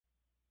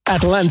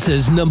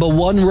Atlanta's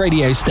 #1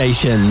 radio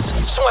stations,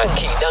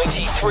 Swanky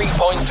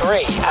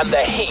 93.3 and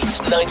The Heat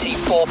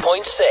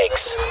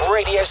 94.6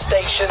 radio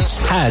stations,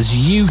 has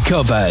you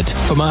covered.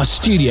 From our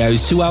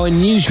studios to our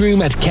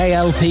newsroom at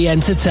KLP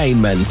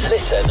Entertainment.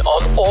 Listen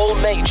on all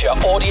major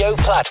audio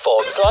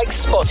platforms like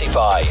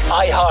Spotify,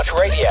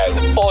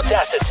 iHeartRadio,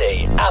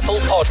 Audacity, Apple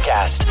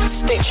Podcast,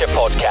 Stitcher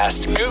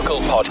Podcast,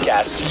 Google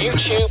Podcast,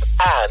 YouTube,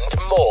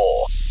 and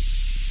more.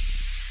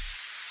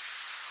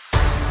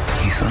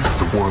 Ethan,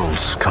 the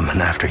world's coming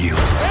after you.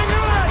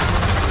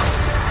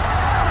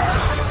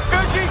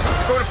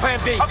 Go to plan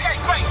B. Okay,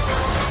 great.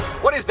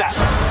 What is that?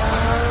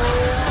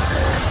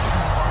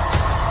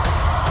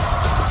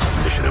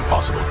 Mission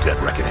Impossible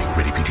Dead Reckoning,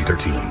 rated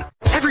PG-13.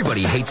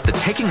 Everybody hates the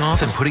taking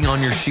off and putting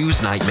on your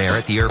shoes nightmare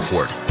at the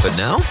airport. But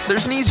now,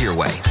 there's an easier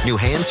way. New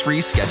hands-free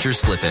Skechers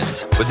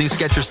Slip-ins. With new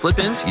Skechers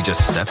Slip-ins, you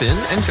just step in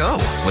and go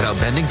without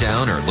bending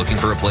down or looking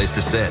for a place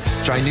to sit.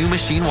 Try new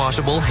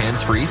machine-washable,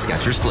 hands-free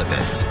Skechers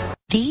Slip-ins.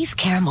 These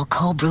caramel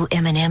cold brew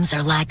M&Ms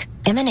are like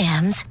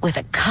M&Ms with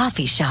a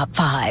coffee shop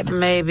vibe.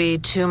 Maybe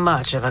too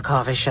much of a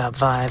coffee shop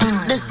vibe.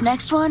 This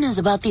next one is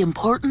about the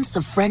importance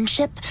of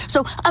friendship,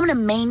 so I'm going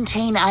to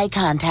maintain eye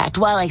contact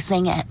while I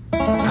sing it.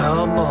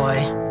 Oh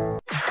boy.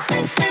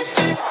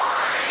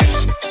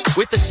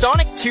 With the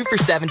Sonic 2 for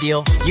 $7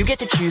 deal, you get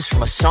to choose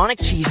from a Sonic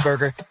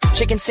cheeseburger,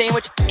 chicken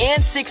sandwich,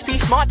 and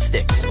 6-piece Mott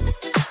Sticks.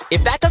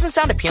 If that doesn't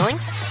sound appealing,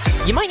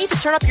 you might need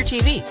to turn up your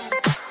TV.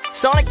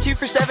 Sonic 2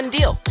 for $7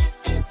 deal.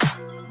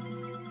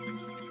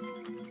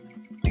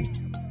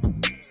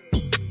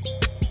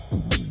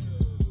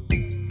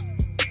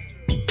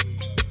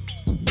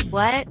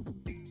 What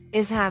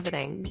is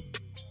happening?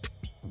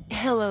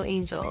 Hello,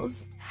 angels.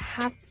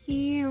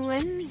 Happy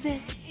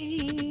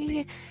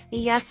Wednesday.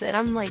 Yes, and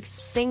I'm like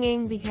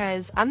singing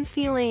because I'm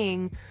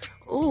feeling,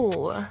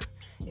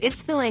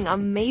 it's feeling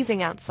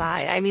amazing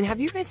outside. I mean, have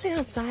you guys been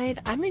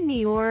outside? I'm in New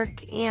York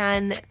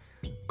and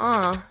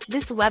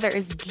this weather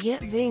is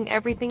giving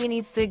everything it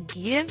needs to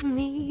give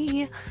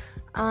me.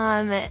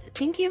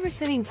 Thank you for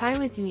spending time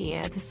with me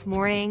this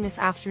morning, this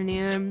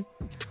afternoon,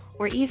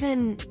 or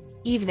even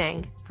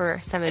evening for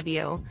some of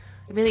you.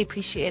 I really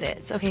appreciate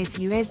it. So, okay,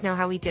 so you guys know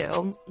how we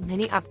do.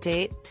 Mini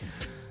update.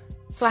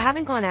 So I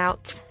haven't gone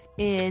out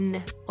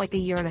in like a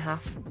year and a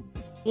half.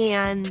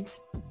 And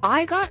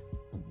I got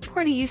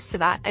pretty used to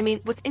that. I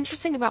mean, what's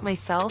interesting about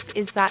myself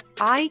is that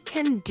I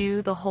can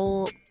do the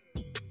whole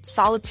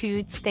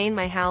solitude, stay in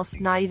my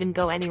house, not even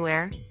go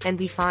anywhere and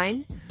be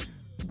fine.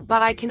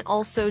 But I can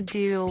also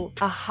do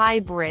a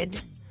hybrid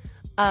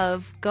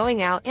of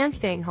going out and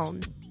staying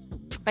home.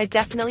 I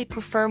definitely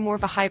prefer more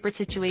of a hybrid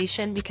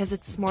situation because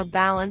it's more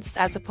balanced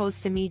as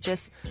opposed to me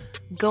just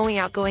going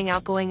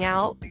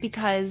out,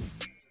 because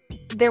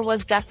there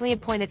was definitely a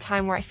point in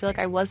time where I feel like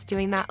I was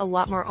doing that a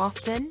lot more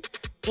often,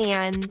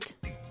 and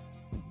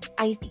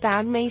I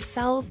found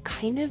myself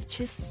kind of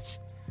just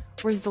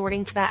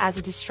resorting to that as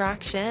a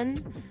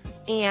distraction,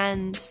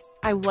 and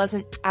I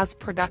wasn't as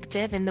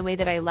productive in the way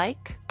that I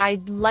like. I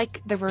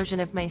like the version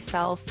of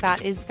myself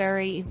that is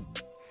very,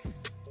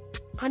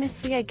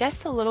 honestly, I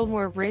guess a little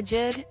more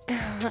rigid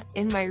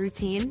in my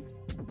routine.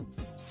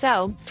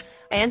 So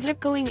I ended up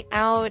going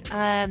out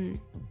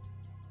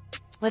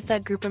with a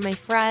group of my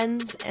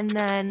friends, and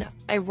then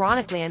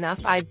ironically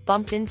enough, I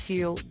bumped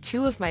into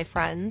two of my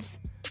friends.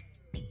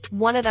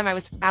 One of them I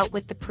was out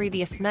with the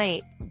previous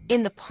night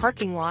in the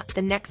parking lot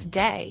the next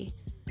day.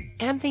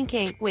 And I'm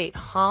thinking, wait,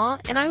 huh?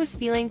 And I was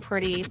feeling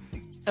pretty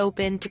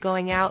open to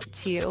going out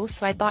too.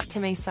 So I thought to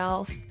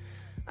myself,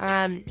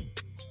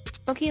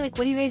 okay, like,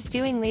 what are you guys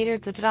doing later?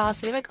 So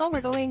they're like, oh,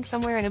 we're going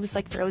somewhere. And it was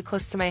like fairly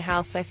close to my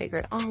house. So I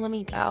figured, oh, let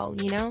me go,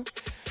 you know?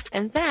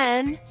 And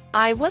then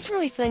I wasn't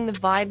really feeling the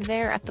vibe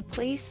there at the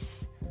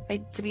place.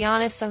 To be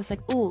honest, I was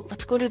like, ooh,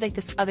 let's go to like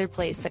this other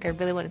place. Like, I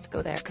really wanted to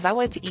go there because I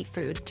wanted to eat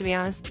food, to be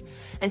honest.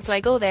 And so I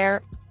go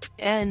there,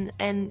 and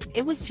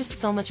it was just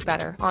so much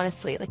better,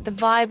 honestly. Like, the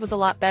vibe was a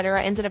lot better.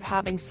 I ended up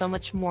having so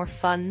much more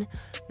fun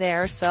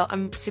there. So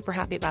I'm super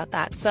happy about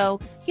that. So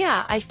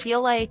yeah, I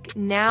feel like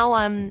now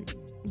I'm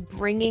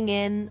bringing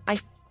in,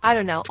 I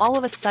don't know, all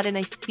of a sudden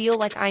I feel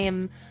like I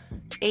am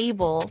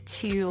able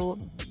to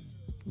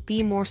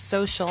be more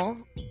social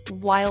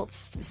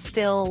whilst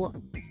still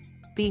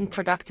being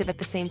productive at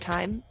the same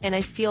time. And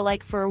I feel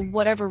like for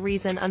whatever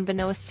reason,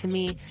 unbeknownst to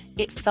me,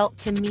 it felt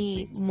to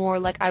me more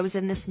like I was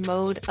in this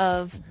mode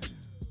of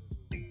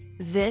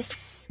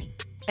this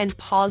and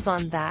pause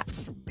on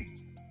that.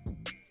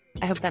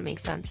 I hope that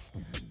makes sense.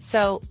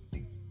 So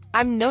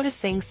I'm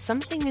noticing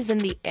something is in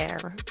the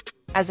air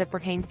as it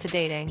pertains to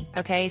dating,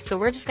 okay? So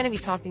we're just going to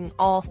be talking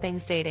all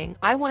things dating.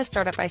 I want to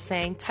start up by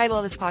saying, title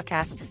of this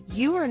podcast,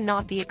 you are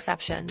not the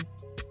exception.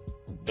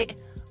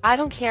 I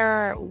don't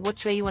care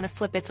which way you want to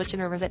flip it, switch it,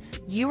 reverse it.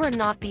 You are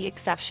not the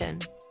exception.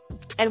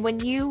 And when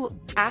you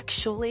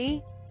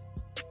actually,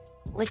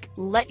 like,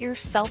 let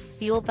yourself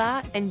feel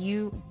that and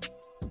you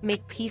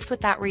make peace with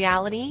that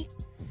reality,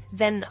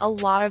 then a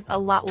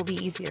lot will be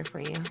easier for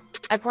you.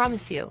 I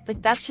promise you.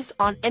 Like, that's just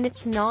on, and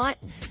it's not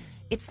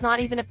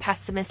even a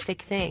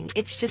pessimistic thing.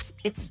 It's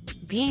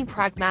being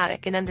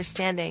pragmatic and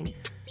understanding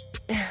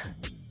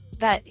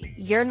that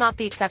you're not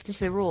the exception to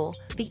the rule.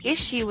 The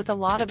issue with a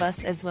lot of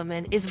us as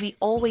women is we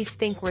always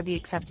think we're the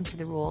exception to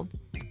the rule.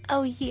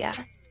 Oh yeah,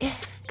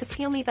 because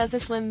he only does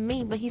this with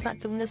me, but he's not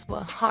doing this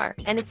with her.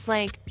 And it's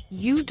like,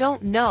 you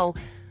don't know.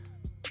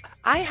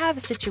 I have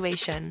a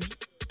situation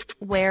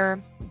where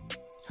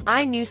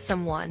I knew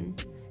someone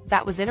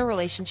that was in a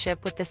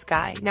relationship with this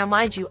guy. Now,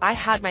 mind you, I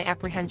had my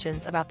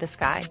apprehensions about this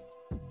guy.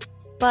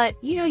 But,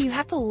 you know, you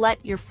have to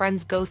let your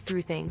friends go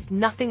through things.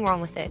 Nothing wrong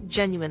with it,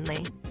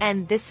 genuinely.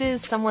 And this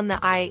is someone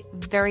that I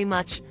very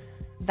much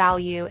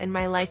value in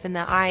my life and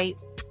that I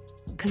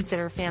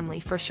consider family,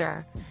 for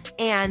sure.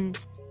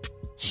 And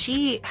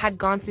she had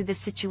gone through this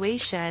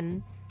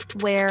situation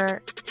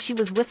where she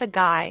was with a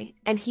guy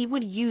and he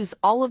would use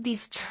all of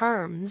these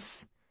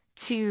terms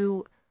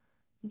to,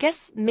 I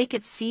guess, make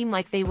it seem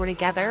like they were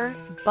together.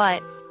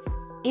 But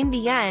in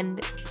the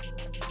end,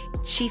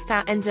 she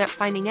ended up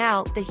finding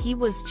out that he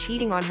was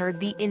cheating on her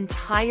the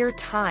entire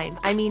time.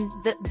 I mean,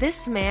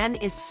 this man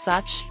is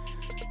such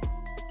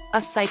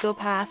a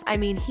psychopath. I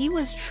mean, he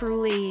was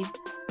truly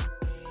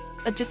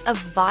just a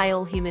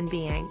vile human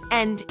being.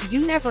 And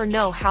you never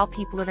know how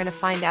people are going to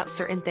find out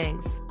certain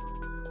things.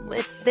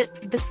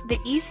 The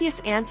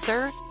easiest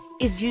answer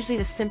is usually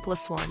the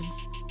simplest one.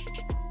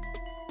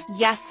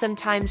 Yes,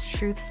 sometimes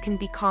truths can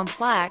be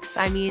complex.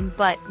 I mean,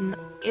 but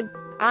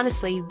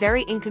honestly,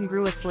 very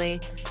incongruously,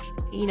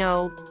 you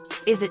know,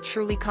 is it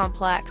truly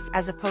complex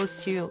as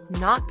opposed to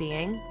not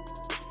being?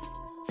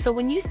 So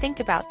when you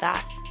think about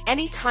that,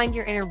 anytime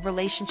you're in a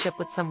relationship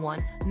with someone,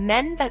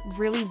 men that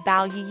really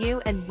value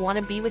you and want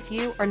to be with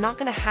you are not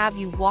going to have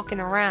you walking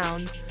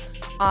around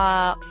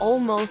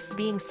almost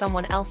being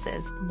someone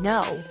else's.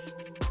 No.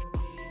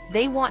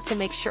 They want to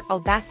make sure, oh,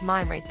 that's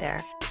mine right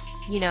there.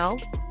 You know?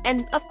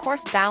 And of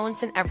course,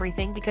 balance and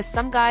everything, because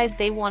some guys,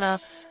 they want to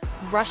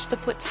rush to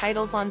put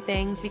titles on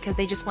things because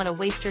they just want to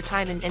waste your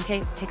time and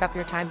take up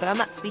your time. But I'm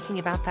not speaking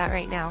about that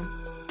right now.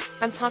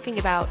 I'm talking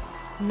about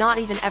not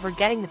even ever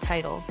getting the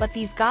title. But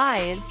these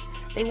guys,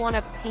 they want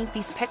to paint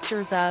these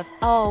pictures of,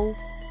 oh,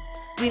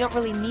 we don't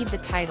really need the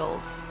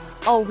titles.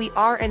 Oh, we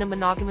are in a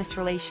monogamous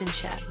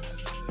relationship.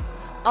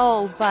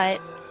 Oh,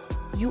 but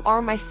you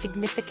are my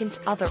significant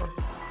other.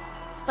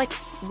 Like,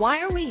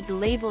 why are we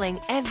labeling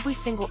every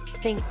single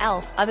thing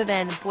else other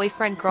than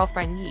boyfriend,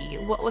 girlfriend, yee?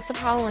 What's the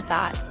problem with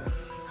that?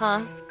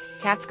 Huh?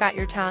 Cat's got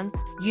your tongue.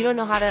 You don't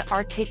know how to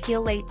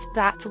articulate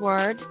that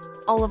word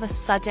all of a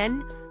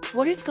sudden.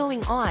 What is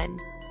going on?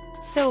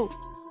 So,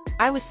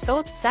 I was so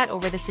upset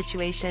over the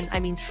situation. I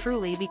mean,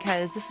 truly,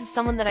 because this is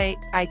someone that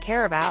I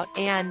care about.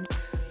 And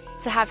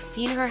to have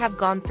seen her have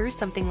gone through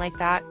something like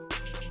that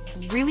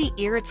really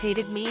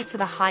irritated me to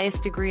the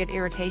highest degree of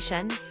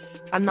irritation.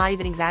 I'm not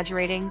even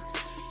exaggerating.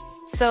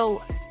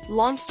 So,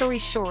 long story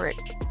short,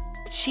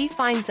 she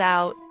finds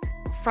out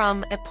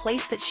from a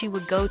place that she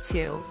would go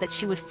to, that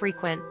she would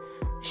frequent,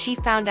 she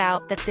found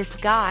out that this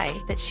guy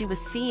that she was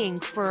seeing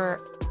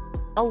for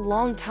a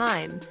long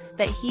time,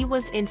 that he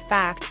was in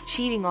fact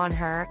cheating on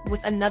her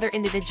with another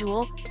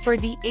individual for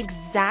the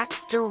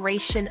exact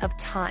duration of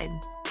time.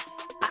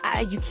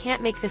 You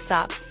can't make this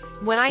up.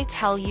 When I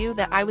tell you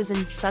that I was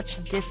in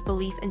such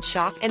disbelief and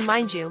shock, and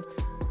mind you,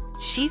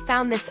 she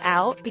found this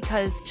out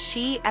because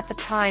she at the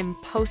time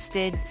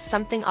posted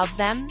something of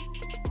them,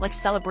 like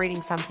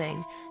celebrating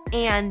something,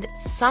 and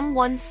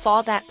someone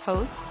saw that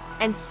post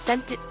and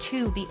sent it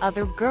to the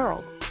other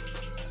girl.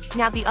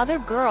 Now, the other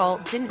girl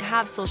didn't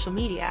have social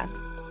media,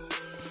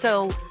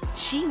 so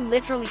she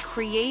literally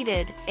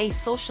created a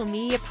social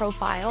media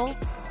profile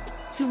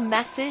to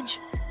message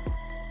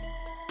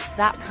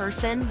that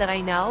person that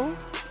I know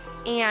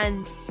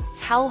and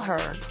tell her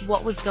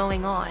what was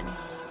going on.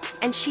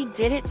 And she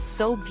did it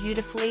so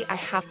beautifully, I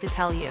have to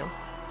tell you.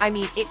 I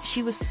mean,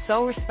 she was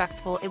so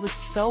respectful. It was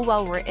so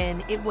well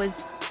written. It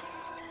was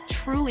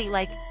truly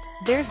like,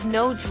 there's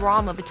no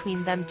drama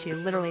between them two,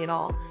 literally at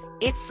all.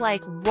 It's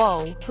like,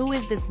 whoa, who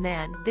is this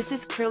man? This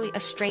is clearly a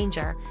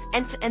stranger.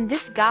 And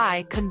this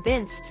guy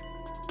convinced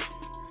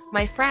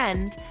my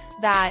friend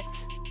that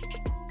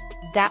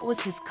that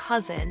was his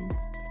cousin.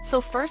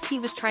 So first he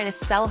was trying to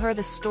sell her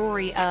the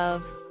story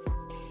of,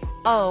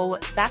 oh,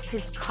 that's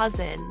his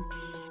cousin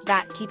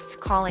that keeps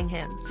calling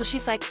him. So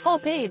she's like, oh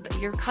babe,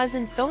 your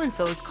cousin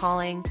so-and-so is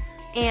calling.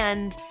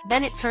 And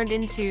then it turned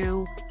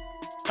into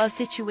a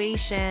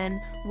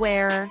situation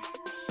where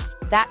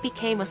that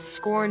became a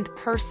scorned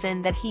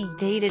person that he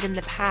dated in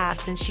the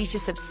past, and she's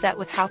just upset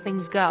with how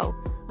things go.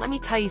 Let me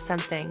tell you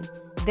something.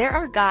 There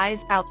are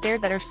guys out there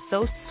that are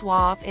so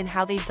suave in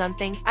how they've done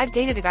things. I've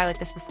dated a guy like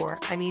this before.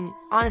 I mean,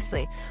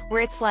 honestly,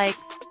 where it's like,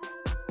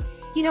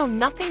 you know,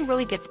 nothing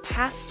really gets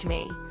past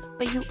me,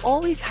 but you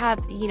always have,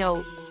 you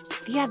know,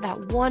 yeah,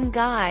 that one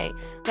guy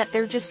that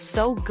they're just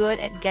so good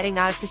at getting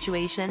out of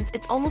situations.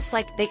 It's almost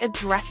like they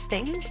address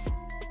things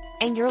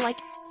and you're like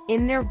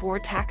in their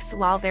vortex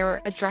while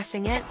they're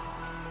addressing it.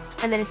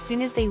 And then as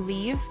soon as they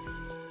leave,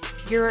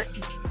 you're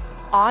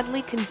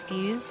oddly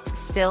confused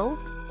still,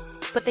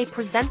 but they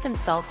present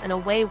themselves in a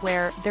way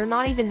where they're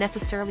not even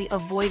necessarily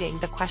avoiding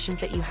the questions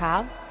that you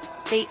have.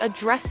 they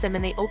address them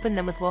and they open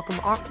them with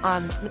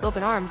with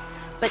open arms,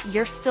 but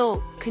you're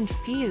still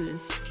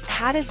confused.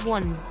 How does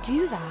one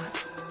do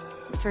that?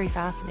 It's very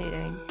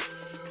fascinating.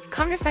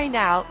 Come to find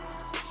out,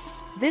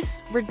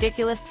 this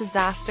ridiculous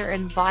disaster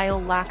and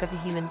vile lack of a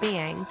human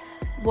being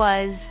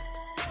was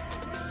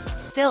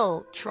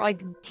still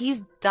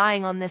he's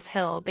dying on this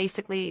hill,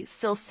 basically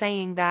still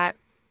saying that,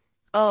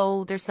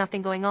 oh, there's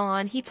nothing going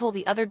on. He told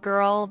the other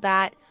girl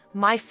that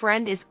my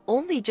friend is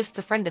only just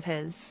a friend of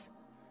his.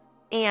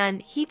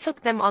 And he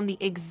took them on the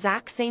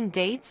exact same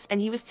dates, and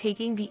he was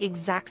taking the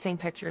exact same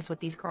pictures with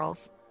these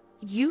girls.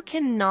 You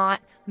cannot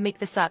make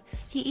this up.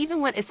 He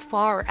even went as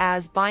far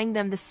as buying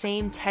them the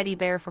same teddy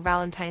bear for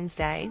Valentine's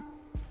Day.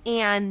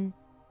 And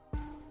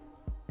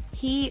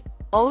he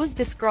owes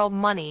this girl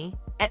money.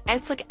 And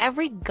it's like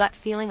every gut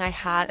feeling I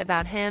had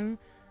about him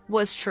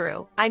was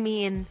true. I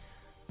mean,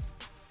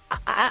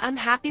 I'm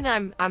happy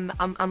that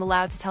I'm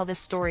allowed to tell this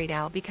story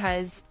now,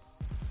 because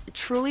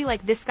truly,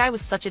 like, this guy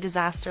was such a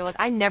disaster. Like,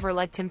 I never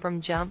liked him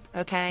from jump,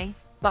 okay?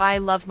 But I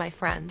loved my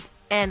friend,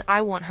 and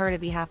I want her to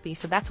be happy,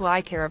 so that's what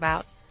I care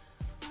about.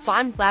 So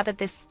I'm glad that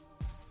this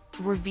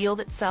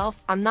revealed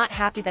itself. I'm not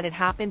happy that it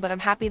happened, but I'm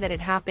happy that it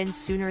happened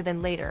sooner than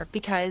later,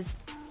 because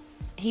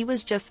he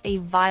was just a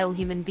vile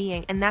human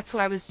being, and that's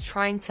what I was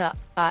trying to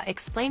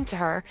explain to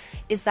her,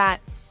 is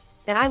that,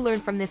 and I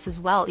learned from this as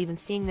well, even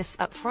seeing this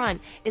up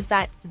front, is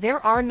that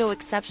there are no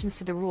exceptions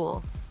to the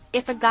rule.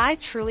 If a guy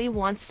truly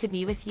wants to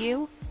be with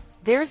you,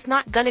 there's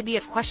not going to be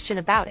a question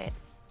about it.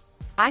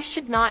 I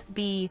should not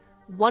be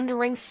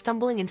wondering,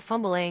 stumbling, and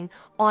fumbling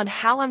on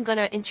how I'm going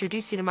to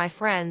introduce you to my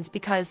friends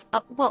because,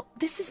 well,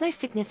 this is my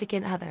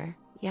significant other.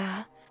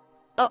 Yeah?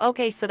 Oh,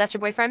 okay, so that's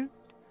your boyfriend?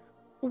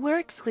 We're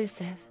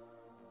exclusive.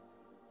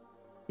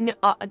 No,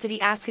 did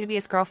he ask you to be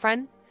his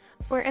girlfriend?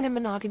 We're in a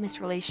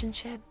monogamous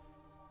relationship.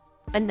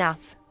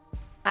 Enough.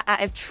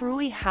 I've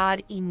truly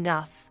had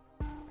enough.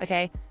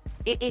 Okay?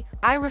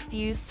 I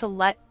refuse to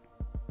let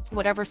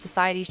whatever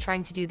society is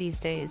trying to do these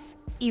days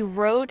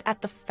erode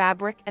at the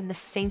fabric and the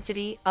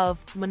sanctity of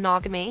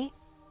monogamy,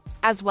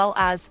 as well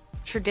as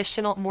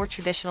more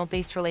traditional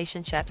based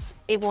relationships.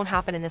 It won't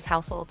happen in this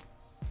household.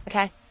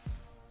 Okay?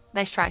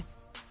 Nice try.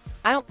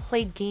 I don't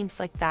play games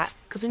like that,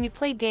 because when you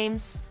play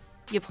games,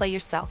 you play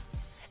yourself.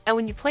 And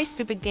when you play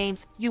stupid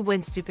games, you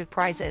win stupid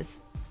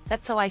prizes.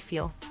 That's how I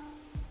feel.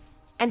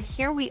 And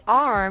here we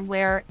are,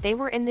 where they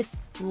were in this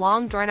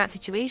long, drawn-out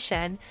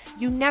situation.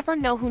 You never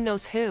know who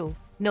knows who.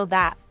 Know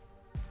that.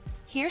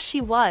 Here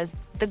she was,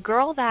 the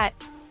girl that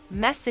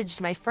messaged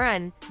my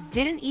friend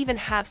didn't even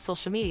have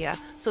social media.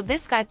 So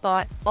this guy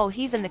thought, oh,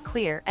 he's in the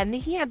clear. And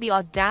he had the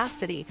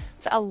audacity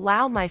to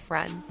allow my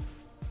friend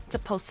to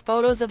post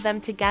photos of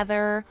them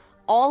together,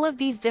 all of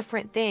these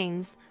different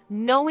things,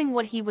 knowing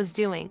what he was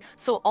doing.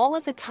 So all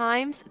of the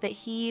times that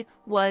he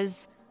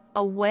was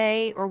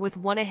away or with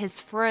one of his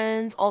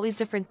friends, all these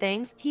different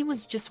things, he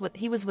was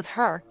with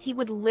her. He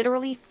would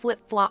literally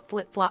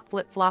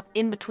flip-flop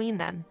in between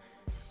them.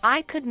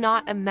 I could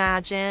not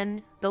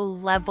imagine the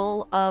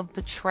level of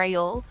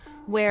betrayal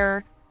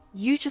where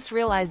you just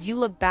realize, you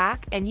look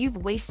back and you've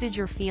wasted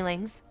your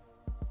feelings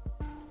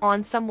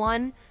on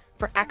someone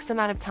for X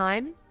amount of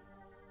time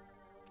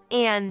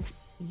and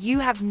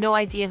you have no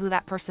idea who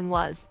that person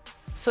was.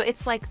 So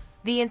it's like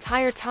the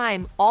entire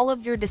time, all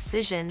of your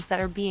decisions that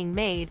are being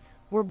made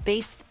were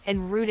based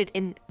and rooted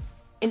in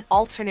an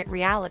alternate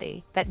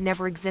reality that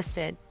never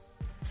existed.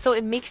 So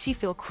it makes you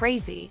feel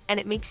crazy, and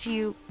it makes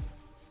you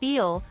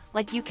feel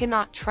like you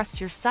cannot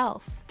trust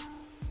yourself.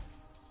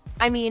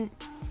 I mean,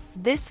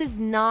 this is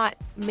not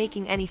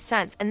making any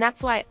sense, and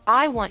that's why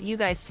I want you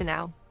guys to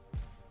know.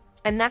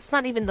 And that's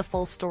not even the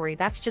full story.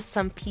 That's just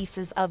some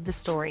pieces of the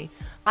story.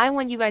 I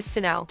want you guys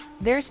to know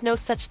there's no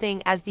such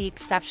thing as the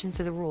exception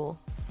to the rule.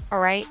 All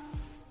right?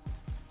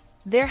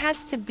 There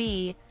has to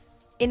be,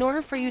 in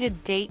order for you to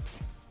date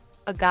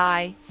a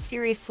guy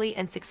seriously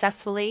and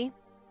successfully,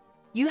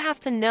 you have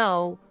to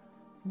know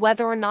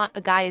whether or not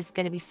a guy is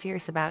going to be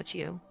serious about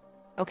you.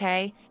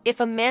 Okay?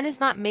 If a man is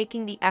not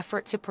making the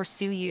effort to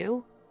pursue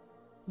you,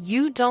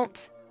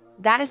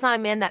 that is not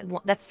a man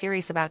that's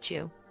serious about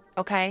you.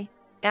 Okay?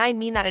 And I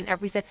mean that in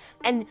every sense.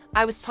 And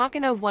I was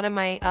talking to one of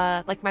my,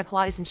 my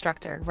Pilates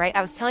instructor, right?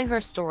 I was telling her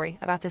a story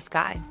about this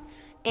guy.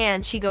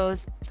 And she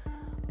goes,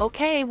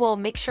 okay, well,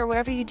 make sure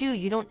whatever you do,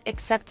 you don't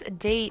accept a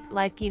date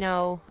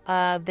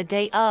the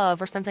day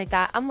of or something like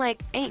that. I'm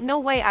like, ain't no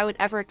way I would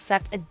ever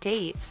accept a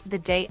date the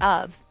day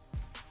of.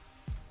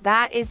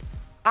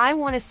 I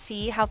want to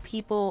see how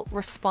people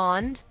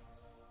respond.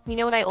 You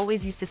know what I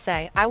always used to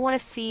say? I want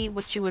to see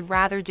what you would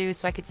rather do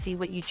so I could see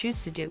what you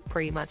choose to do,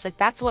 pretty much. Like,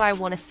 that's what I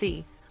want to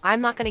see. I'm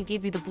not going to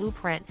give you the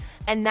blueprint.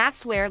 And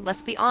that's where,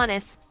 let's be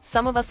honest,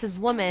 some of us as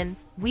women,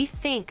 we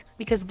think,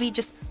 because we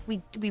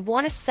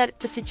want to set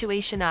the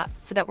situation up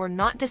so that we're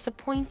not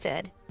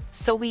disappointed.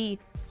 So we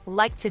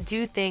like to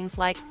do things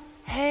like,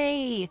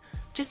 hey,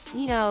 just,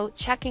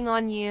 checking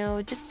on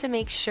you just to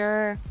make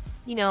sure,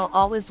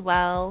 all is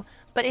well.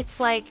 But it's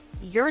like,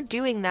 you're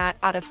doing that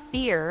out of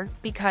fear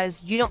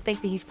because you don't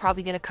think that he's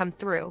probably going to come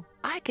through.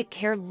 I could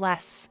care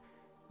less.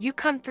 You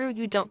come through,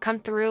 you don't come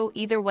through,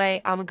 either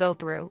way, I'm gonna go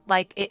through.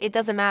 Like, it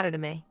doesn't matter to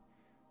me.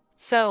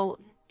 So,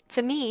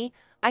 to me,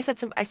 I said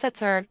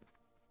to her,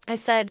 I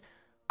said,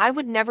 I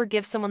would never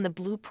give someone the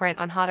blueprint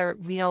on how to,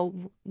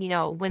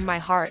 win my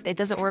heart. It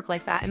doesn't work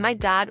like that. And my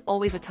dad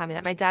always would tell me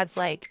that. My dad's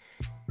like,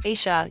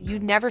 Aisha, you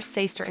never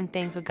say certain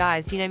things with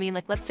guys. You know what I mean?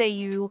 Like, let's say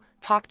you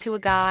talk to a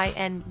guy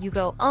and you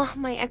go, oh,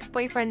 my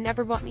ex-boyfriend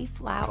never bought me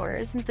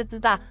flowers. And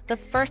the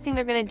first thing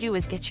they're going to do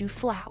is get you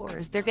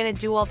flowers. They're going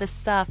to do all this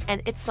stuff.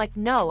 And it's like,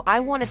 no, I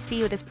want to see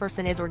who this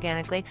person is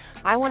organically.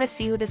 I want to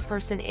see who this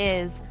person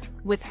is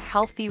with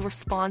healthy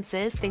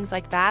responses, things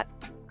like that.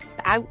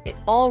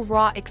 All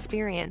raw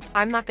experience.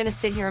 I'm not going to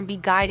sit here and be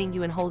guiding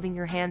you and holding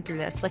your hand through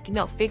this. Like,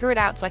 no, figure it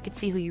out so I could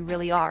see who you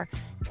really are.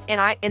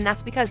 And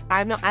that's because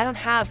I don't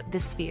have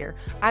this fear.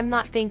 I'm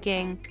not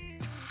thinking,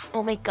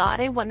 oh my God,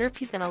 I wonder if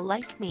he's going to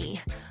like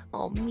me.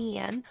 Oh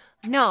man.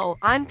 No,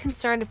 I'm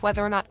concerned of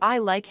whether or not I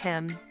like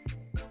him.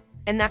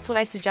 And that's what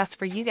I suggest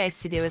for you guys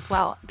to do as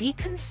well. Be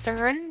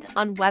concerned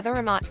on whether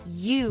or not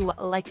you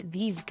like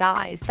these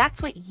guys.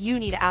 That's what you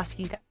need to ask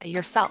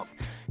yourself.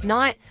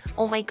 Not,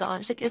 oh my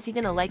gosh, like, is he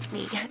going to like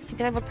me? Is he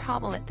going to have a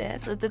problem with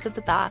this?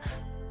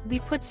 We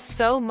put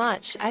so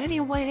much, I don't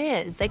know what it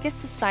is. I guess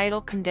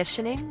societal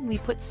conditioning. We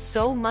put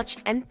so much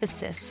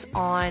emphasis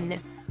on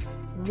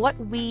what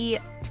we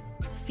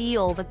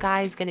feel the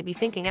guy's going to be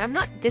thinking. And I'm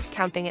not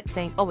discounting it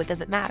saying, oh, it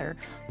doesn't matter.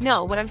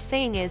 No, what I'm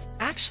saying is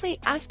actually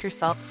ask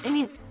yourself, I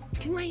mean,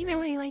 do I even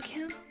really like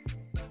him?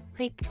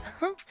 Like,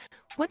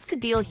 what's the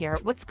deal here?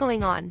 What's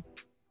going on?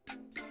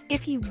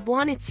 If he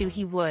wanted to,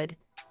 he would.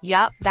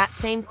 Yup, that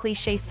same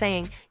cliche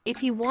saying, if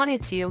he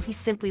wanted to, he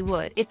simply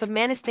would. If a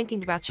man is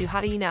thinking about you,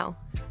 how do you know?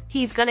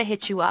 He's gonna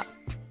hit you up.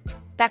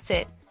 That's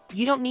it.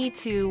 You don't need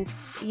to,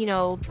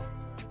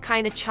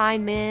 kind of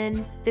chime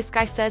in. This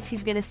guy says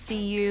he's gonna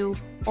see you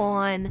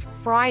on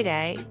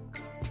Friday,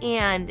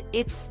 and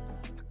it's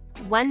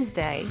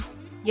Wednesday.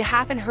 You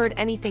haven't heard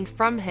anything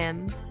from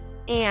him,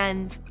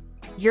 and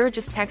you're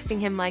just texting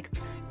him like,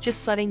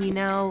 just letting you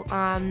know,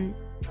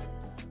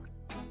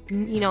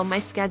 my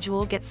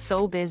schedule gets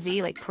so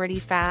busy, like, pretty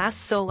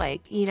fast. So,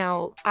 like,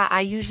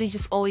 I usually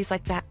just always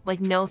like to,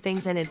 know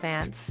things in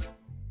advance.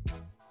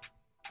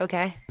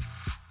 Okay?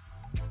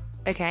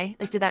 Okay?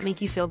 Like, did that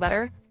make you feel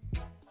better?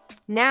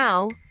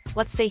 Now,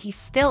 let's say he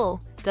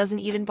still doesn't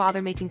even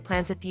bother making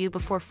plans with you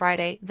before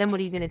Friday. Then what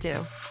are you gonna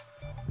do?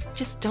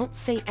 Just don't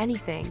say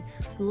anything.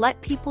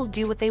 Let people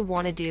do what they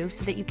want to do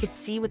so that you could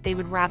see what they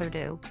would rather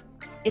do.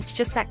 It's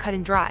just that cut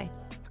and dry.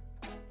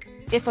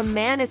 If a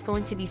man is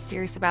going to be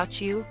serious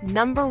about you,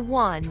 number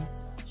one,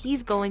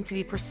 he's going to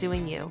be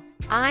pursuing you.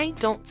 I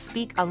don't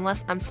speak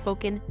unless I'm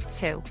spoken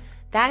to.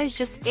 That is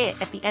just it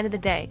at the end of the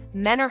day.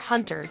 Men are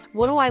hunters.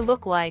 What do I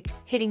look like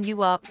hitting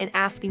you up and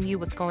asking you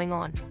what's going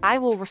on? I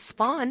will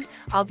respond.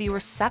 I'll be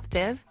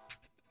receptive.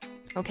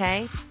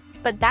 Okay?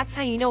 But that's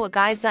how you know a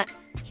guy's not,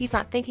 he's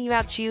not thinking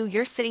about you.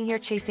 You're sitting here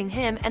chasing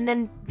him. And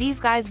then these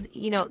guys,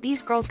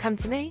 these girls come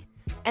to me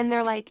and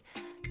they're like,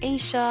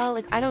 Aisha,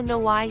 like, I don't know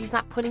why he's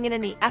not putting in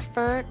any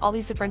effort, all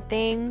these different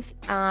things.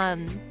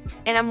 And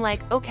I'm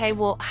like, okay,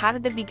 well, how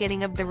did the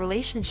beginning of the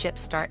relationship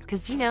start?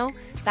 Because,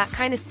 that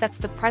kind of sets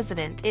the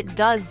precedent. It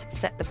does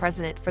set the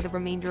precedent for the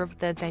remainder of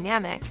the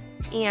dynamic.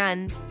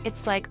 And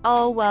it's like,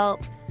 oh, well,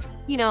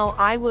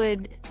 I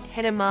would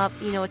hit him up,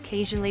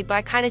 occasionally, but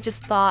I kind of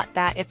just thought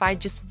that if I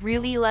just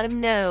really let him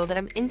know that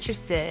I'm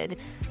interested,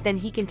 then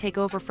he can take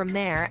over from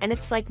there. And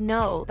it's like,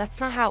 no,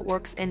 that's not how it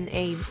works in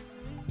a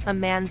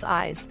man's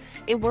eyes.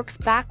 It works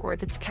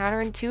backwards. It's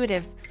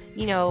counterintuitive,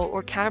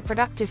 or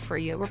counterproductive for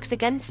you. It works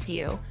against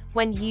you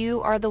when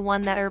you are the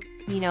one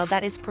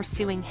that is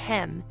pursuing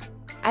him.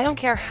 I don't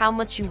care how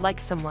much you like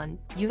someone.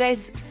 You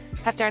guys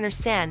have to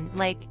understand,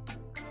 like,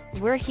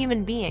 we're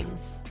human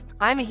beings.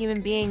 I'm a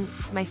human being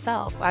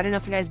myself. I don't know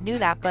if you guys knew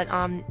that, but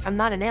I'm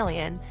not an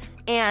alien.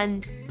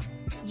 And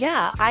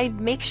yeah, I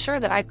make sure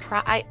that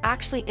I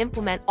actually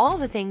implement all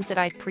the things that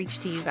I preach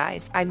to you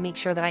guys. I make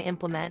sure that I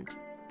implement.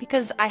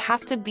 Because I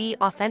have to be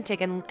authentic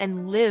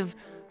and live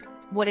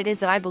what it is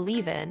that I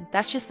believe in.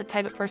 That's just the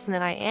type of person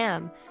that I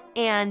am.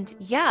 And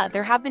yeah,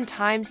 there have been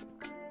times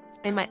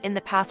in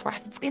the past where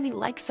I've really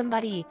liked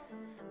somebody,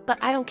 but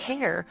I don't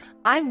care.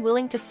 I'm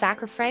willing to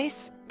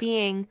sacrifice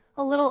being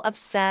a little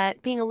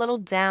upset, being a little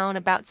down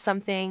about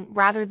something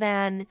rather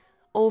than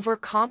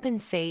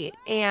overcompensate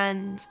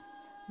and,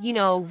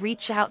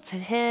 reach out to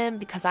him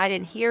because I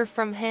didn't hear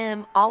from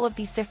him, all of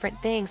these different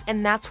things.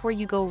 And that's where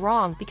you go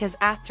wrong, because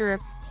after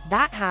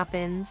that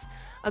happens,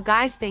 a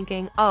guy's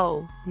thinking,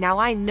 oh, now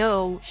I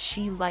know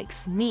she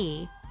likes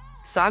me,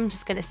 so I'm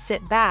just gonna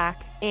sit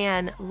back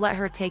and let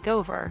her take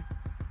over.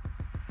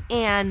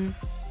 And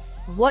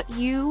what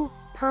you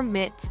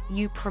permit,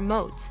 you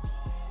promote.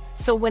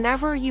 So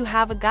whenever you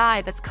have a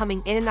guy that's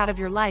coming in and out of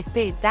your life,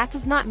 babe, that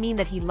does not mean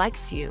that he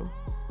likes you.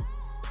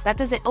 That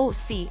doesn't,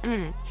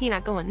 he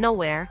not going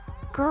nowhere.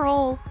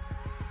 Girl.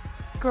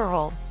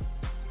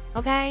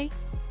 Okay?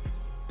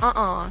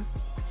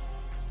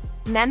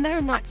 Men that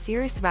are not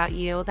serious about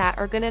you, that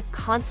are gonna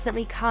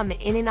constantly come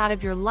in and out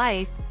of your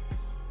life,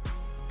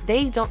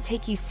 they don't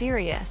take you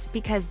serious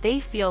because they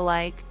feel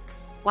like,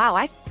 wow,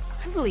 I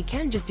really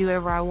can just do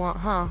whatever I want,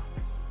 huh?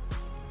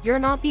 You're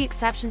not the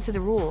exception to the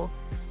rule.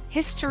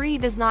 History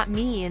does not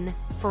mean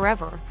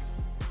forever.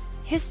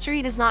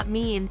 History does not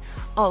mean,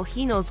 oh,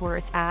 he knows where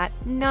it's at.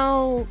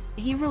 No,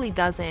 he really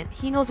doesn't.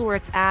 He knows where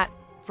it's at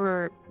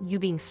for you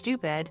being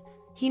stupid.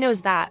 He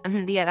knows that.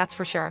 Yeah, that's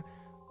for sure.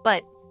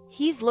 But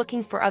he's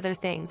looking for other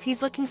things.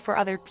 He's looking for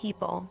other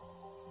people.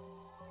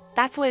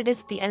 That's what it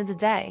is at the end of the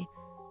day.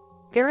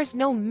 There is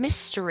no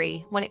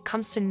mystery when it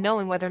comes to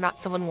knowing whether or not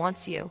someone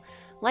wants you.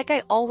 Like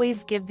I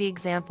always give the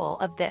example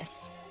of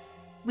this.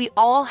 We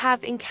all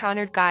have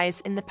encountered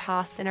guys in the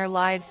past in our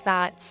lives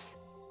that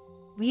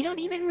we don't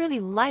even really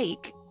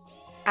like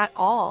at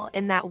all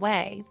in that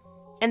way.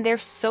 And they're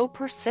so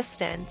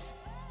persistent,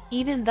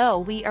 even though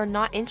we are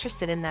not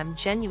interested in them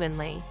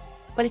genuinely.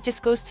 But it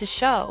just goes to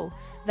show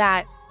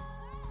that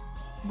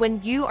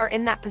when you are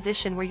in that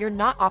position where you're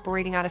not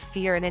operating out of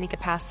fear in any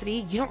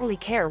capacity, you don't really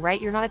care,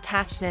 right? You're not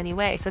attached in any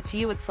way. So to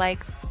you, it's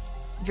like,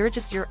 you're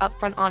just your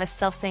upfront, honest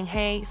self saying,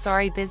 hey,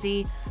 sorry,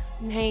 busy.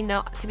 Hey,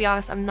 no, to be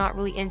honest, I'm not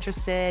really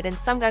interested. And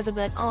some guys will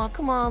be like, oh,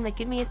 come on, like,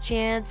 give me a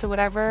chance or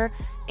whatever.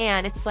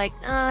 And it's like,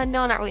 no,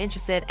 not really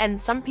interested.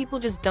 And some people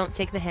just don't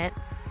take the hint,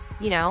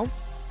 you know?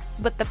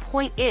 But the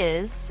point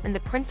is, and the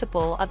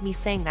principle of me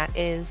saying that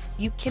is,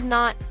 you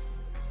cannot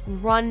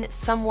run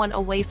someone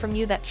away from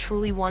you that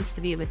truly wants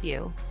to be with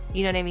you.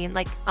 You know what I mean?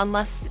 Like,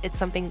 unless it's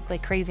something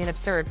like crazy and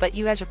absurd, but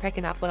you guys are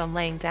picking up what I'm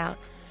laying down.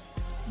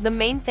 The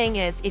main thing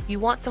is, if you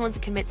want someone to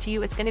commit to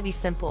you, it's going to be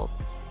simple.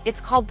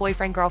 It's called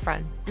boyfriend,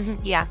 girlfriend.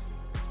 Yeah.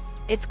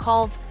 It's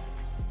called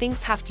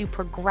things have to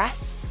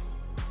progress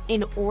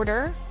in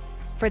order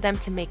for them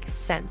to make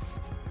sense.